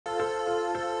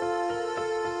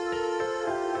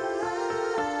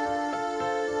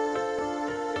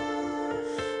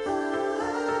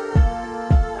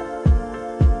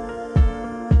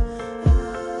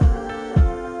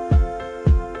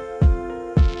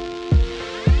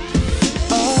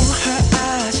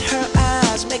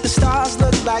stars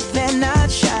look like they're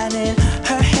not shining.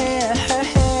 Her hair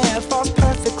falls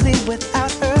perfectly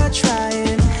without her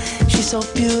trying. She's so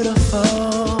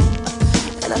beautiful,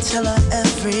 and I tell her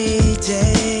every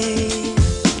day.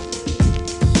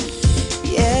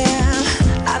 Yeah,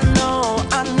 I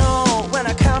know, when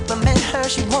I compliment her,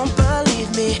 she won't believe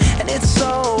me. And it's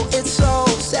so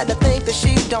sad to think that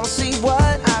she don't see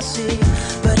what I see.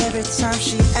 But every time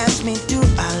she asks me, do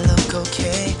I look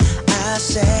okay? I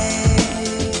say,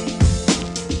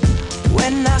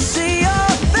 when I see your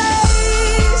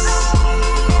face,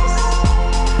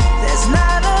 there's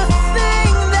not a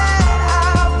thing that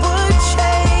I would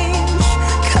change.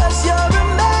 'Cause you're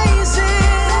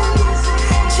amazing,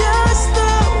 just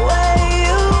the way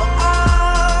you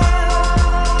are.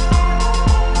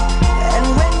 And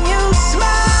when you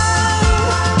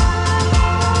smile,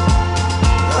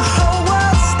 the whole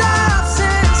world stops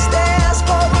and stares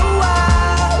for a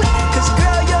while. 'Cause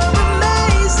girl, you're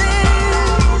amazing,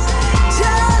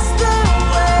 just the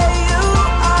way you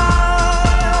are.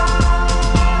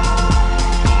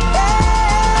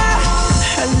 Yeah.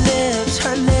 Her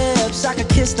lips, I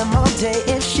could kiss them all day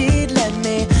if she'd let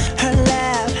me. Her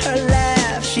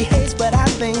laugh, she hates but I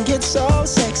think it's so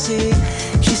sexy.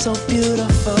 She's so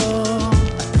beautiful,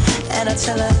 and I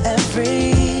tell her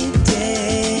every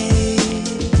day.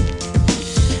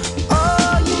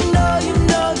 Oh, you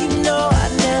know, I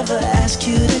never ask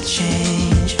you to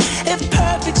change. If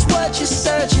perfect's what you're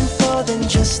searching for, then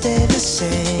just stay the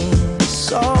same.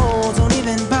 So don't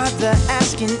even bother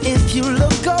asking if you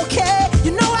look okay.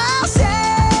 You know I'll say,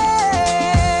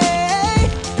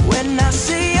 when I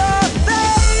see your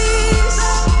face,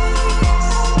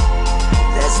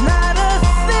 there's not a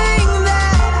thing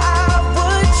that I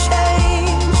would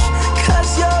change. 'Cause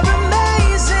you're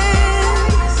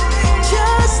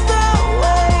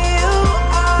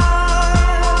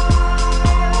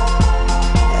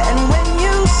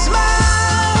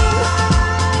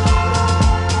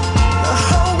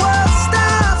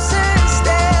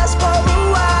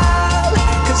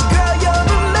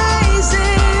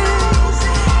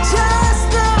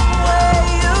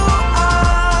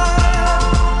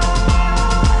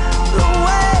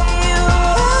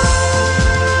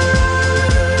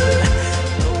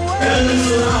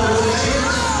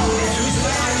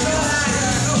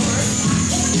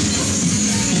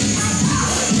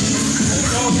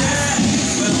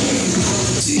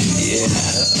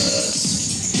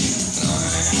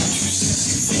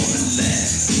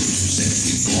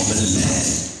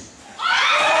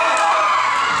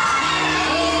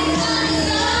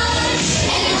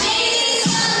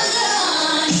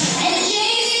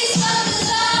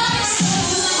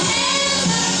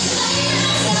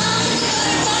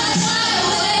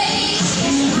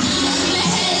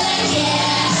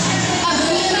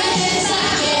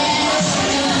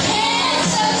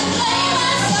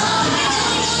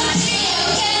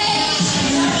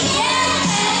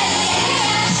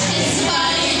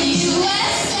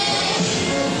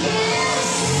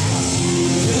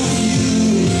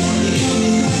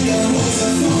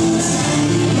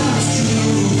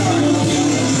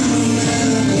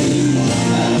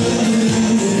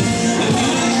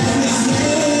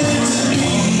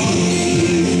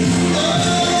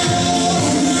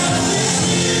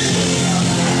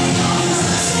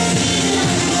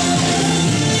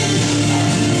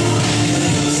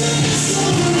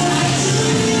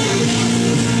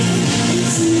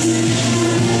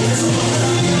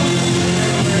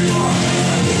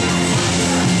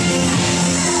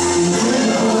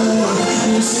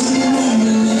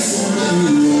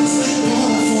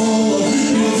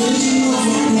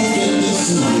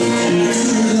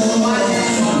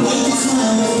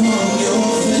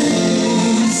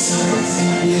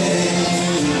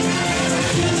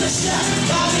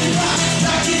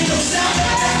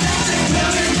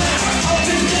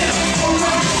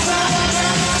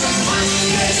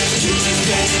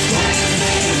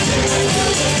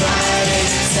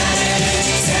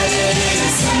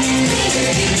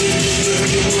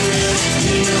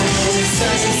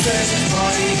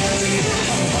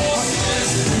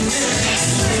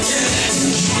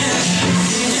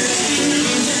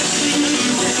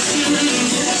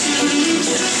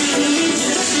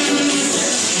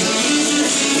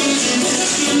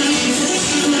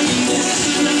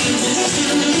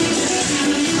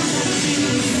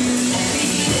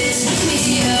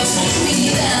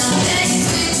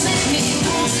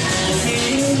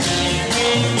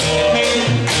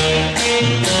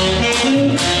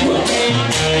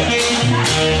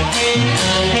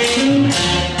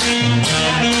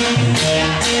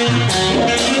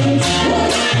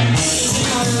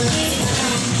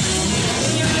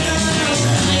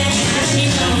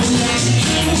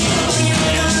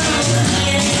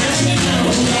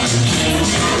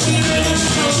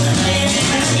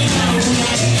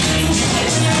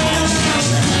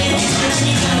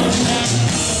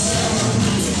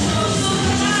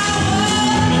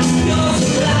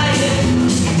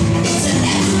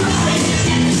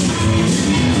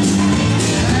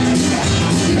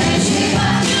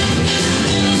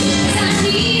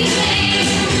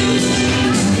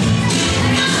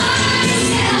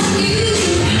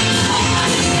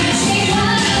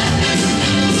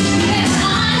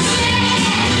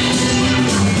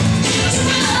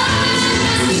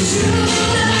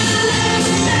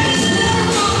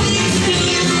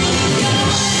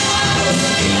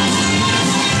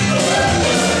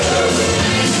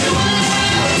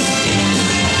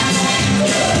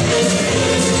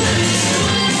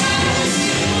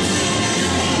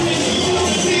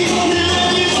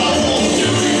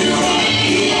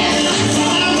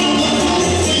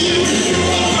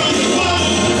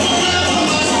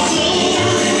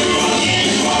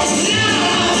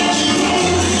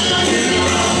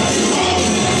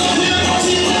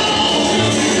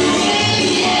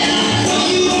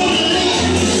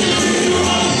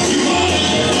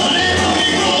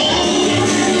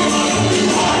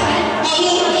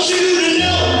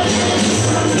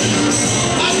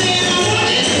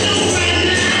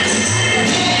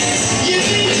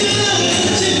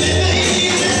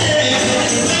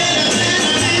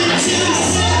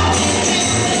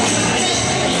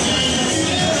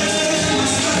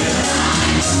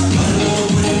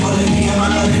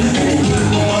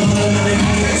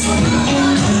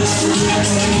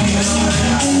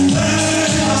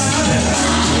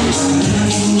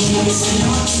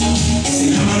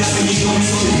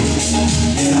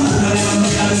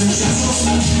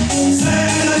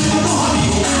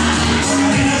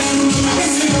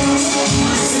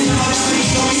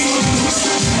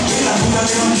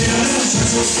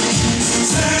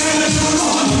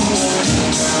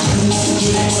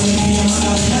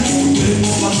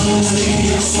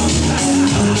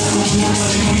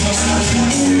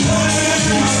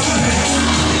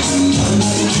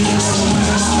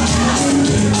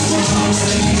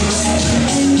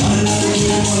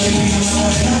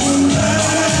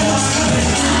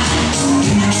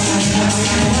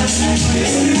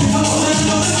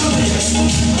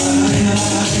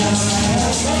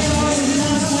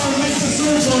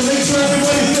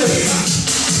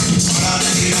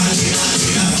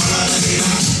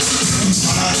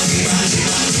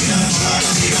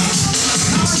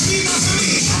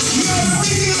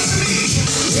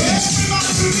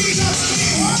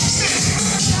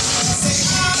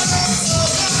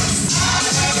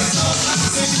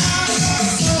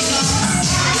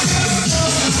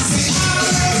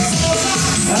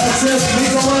this,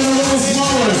 make the line a little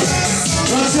smaller.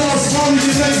 Let's see how small you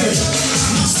can make it.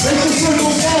 Make the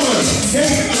circle smaller.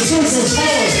 Make the circle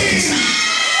smaller.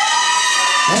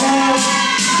 Come on.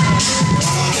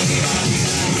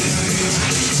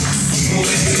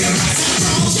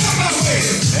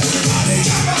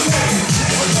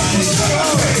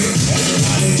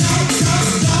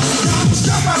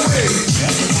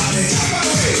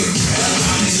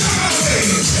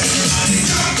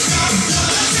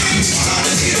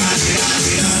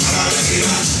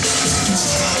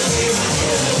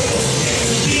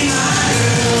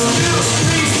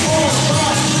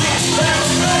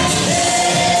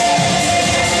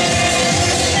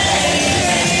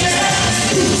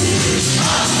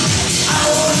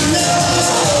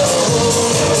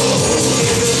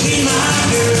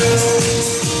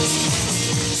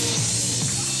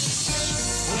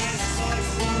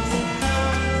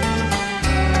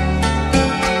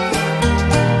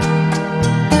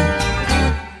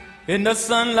 In the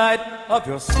sunlight of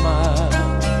your smile,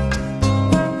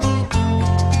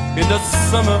 in the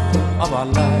summer of our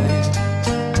life,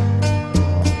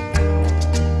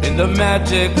 in the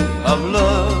magic of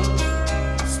love,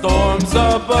 storms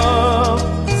above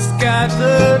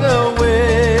scattered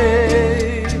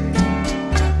away,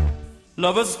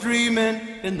 lovers dreaming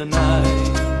in the night,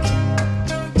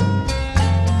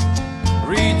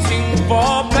 reaching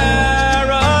for paradise.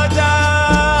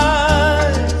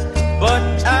 But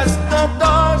as the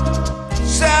dark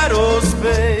shadows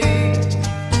fade,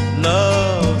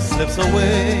 love slips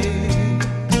away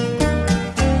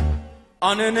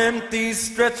on an empty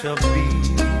stretch of beach,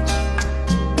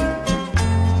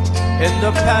 in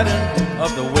the pattern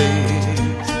of the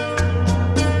waves,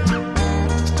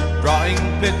 drawing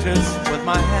pictures with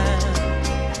my hand.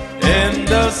 In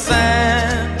the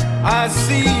sand I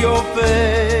see your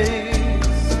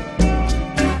face,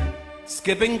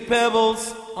 skipping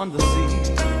pebbles on the sea,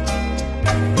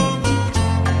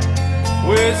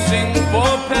 wishing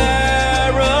for paradise.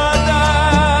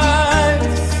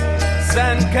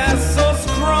 Sandcastles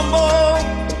crumble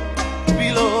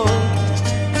below,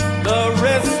 the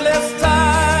restless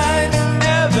tides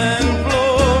ebb and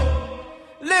flow,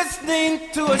 listening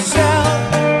to a shout,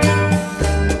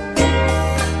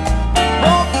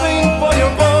 hoping for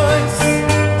your voice,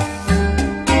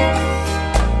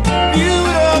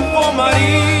 beautiful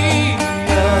Maria.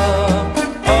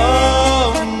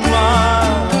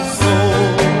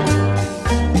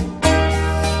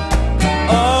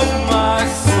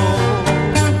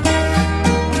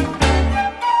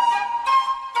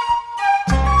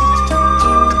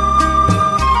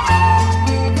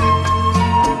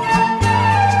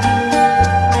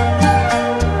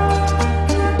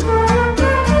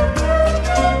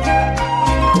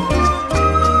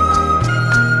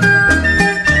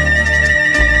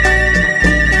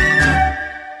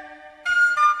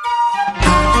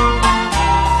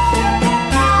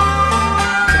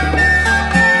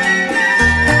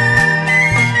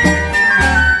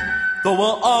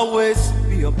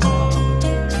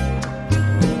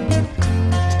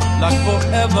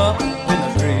 Forever in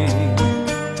a dream.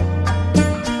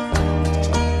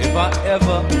 If I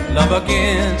ever love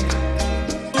again,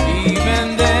 even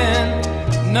then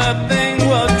nothing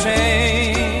will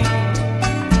change,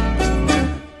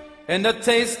 and the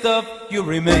taste of you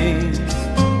remains,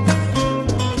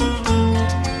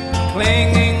 clinging